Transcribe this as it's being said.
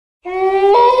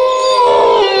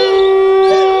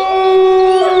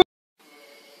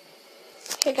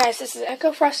Guys, this is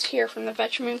Echo Frost here from the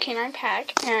Veteran Canine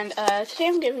Pack, and today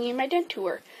I'm giving you my den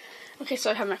tour. Okay, so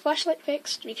I have my flashlight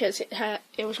fixed because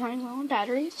it was running low on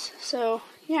batteries. So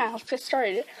yeah, let's get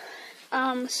started.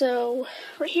 So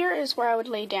right here is where I would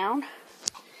lay down.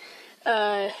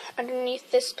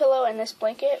 Underneath this pillow and this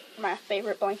blanket, my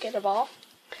favorite blanket of all,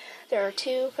 there are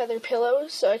two feather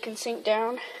pillows so I can sink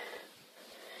down.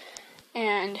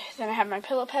 And then I have my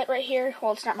pillow pet right here.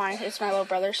 Well, it's not mine, it's my little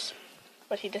brother's,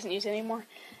 but he doesn't use it anymore.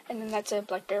 And then that's a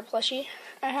black bear plushie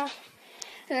I have.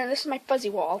 And then this is my fuzzy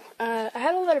wall. I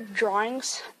had a lot of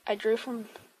drawings I drew from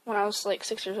when I was like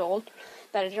 6 years old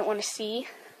that I didn't want to see,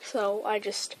 so I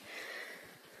just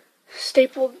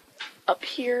stapled up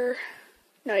here.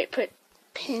 No, I put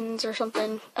pins or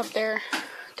something up there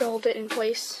to hold it in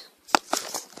place.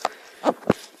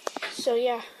 So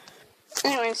yeah.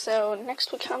 Anyway, so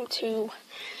next we come to,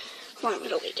 I'm going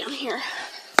to lay down here.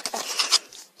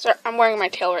 Sorry, I'm wearing my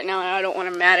tail right now and I don't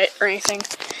want to mat it or anything.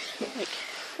 Like,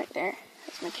 right there,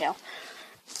 that's my tail.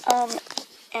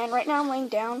 And right now I'm laying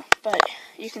down, but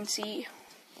you can see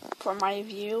from my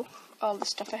view all the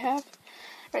stuff I have.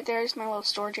 Right there is my little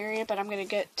storage area, but I'm going to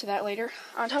get to that later.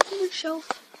 On top of my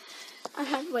shelf, I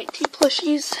have like two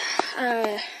plushies,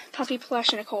 Puppy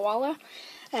Plush and a koala.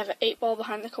 I have an 8-ball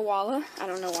behind the koala. I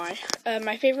don't know why.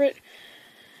 My favorite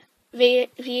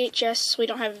VHS, we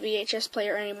don't have a VHS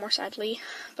player anymore sadly,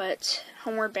 but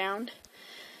Homeward Bound.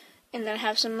 And then I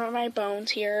have some of my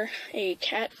bones here, a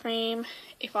cat frame,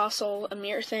 a fossil, a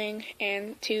mirror thing,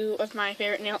 and two of my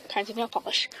favorite kinds of nail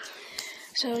polish.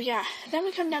 So yeah, then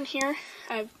we come down here.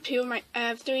 I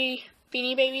have three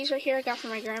Beanie Babies right here I got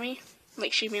from my Grammy.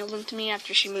 Like, she mailed them to me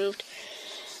after she moved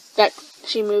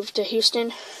to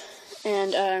Houston.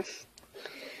 And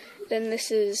then this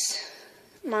is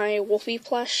my Wolfie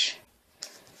plush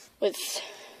with,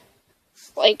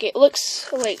 like, it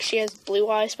looks like she has blue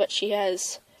eyes, but she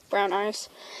has brown eyes.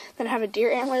 Then I have a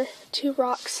deer antler, 2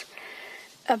 rocks,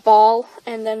 a ball,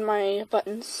 and then my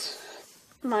button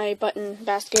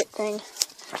basket thing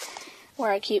where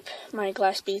I keep my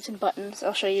glass beads and buttons.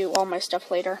 I'll show you all my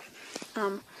stuff later.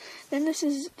 Then this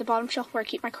is the bottom shelf where I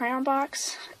keep my crayon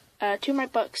box, 2 of my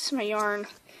books, my yarn,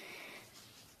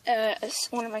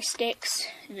 one of my sticks.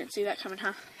 You didn't see that coming,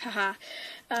 huh? Haha.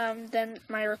 Then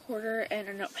my recorder and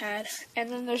a notepad.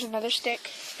 And then there's another stick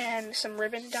and some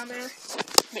ribbon down there,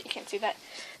 but you can't see that.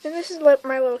 Then this is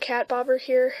my little cat bobber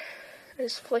here. I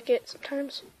just flick it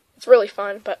sometimes. It's really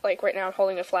fun, but like right now I'm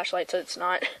holding a flashlight, so it's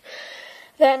not.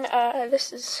 Then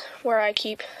this is where I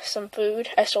keep some food.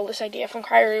 I stole this idea from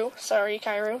Kairu. Sorry,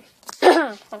 Kairu.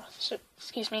 Oh, so,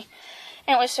 excuse me.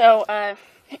 Anyway, so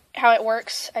how it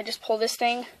works, I just pull this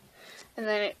thing and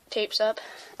then it tapes up.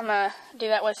 I'm gonna do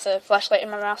that with the flashlight in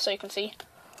my mouth so you can see.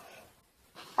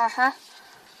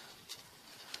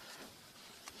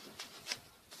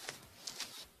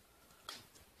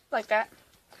 Like that.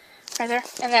 Right there.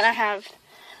 And then I have,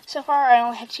 so far I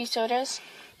only have 2 sodas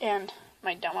and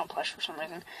my Domo plush for some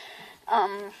reason.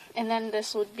 And then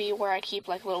this would be where I keep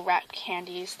like little wrapped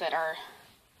candies that are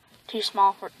too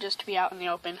small for just to be out in the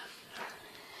open.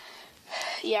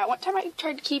 Yeah, one time I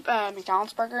tried to keep a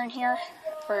McDonald's burger in here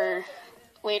for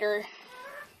later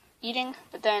eating,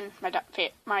 but then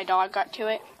my dog got to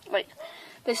it. Like,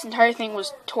 this entire thing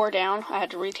was tore down. I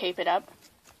had to retape it up.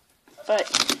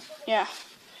 But, yeah.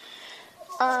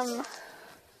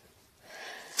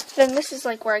 Then this is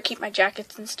like where I keep my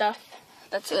jackets and stuff.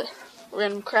 That's a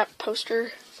random crap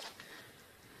poster.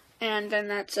 And then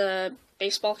that's a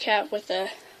baseball cap with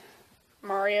a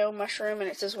Mario mushroom, and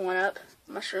it says 1-up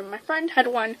mushroom. My friend had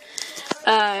one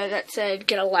that said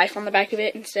get a life on the back of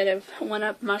it instead of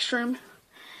 1-up mushroom.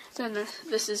 Then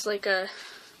this is like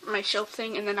my shelf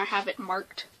thing, and then I have it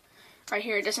marked right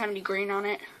here. It doesn't have any green on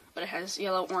it, but it has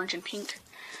yellow, orange, and pink.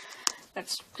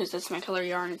 That's because that's my color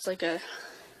yarn. It's like a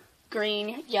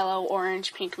green, yellow,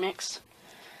 orange, pink mix.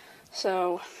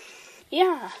 So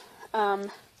yeah,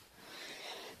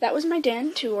 that was my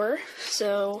den tour.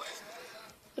 So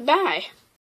goodbye.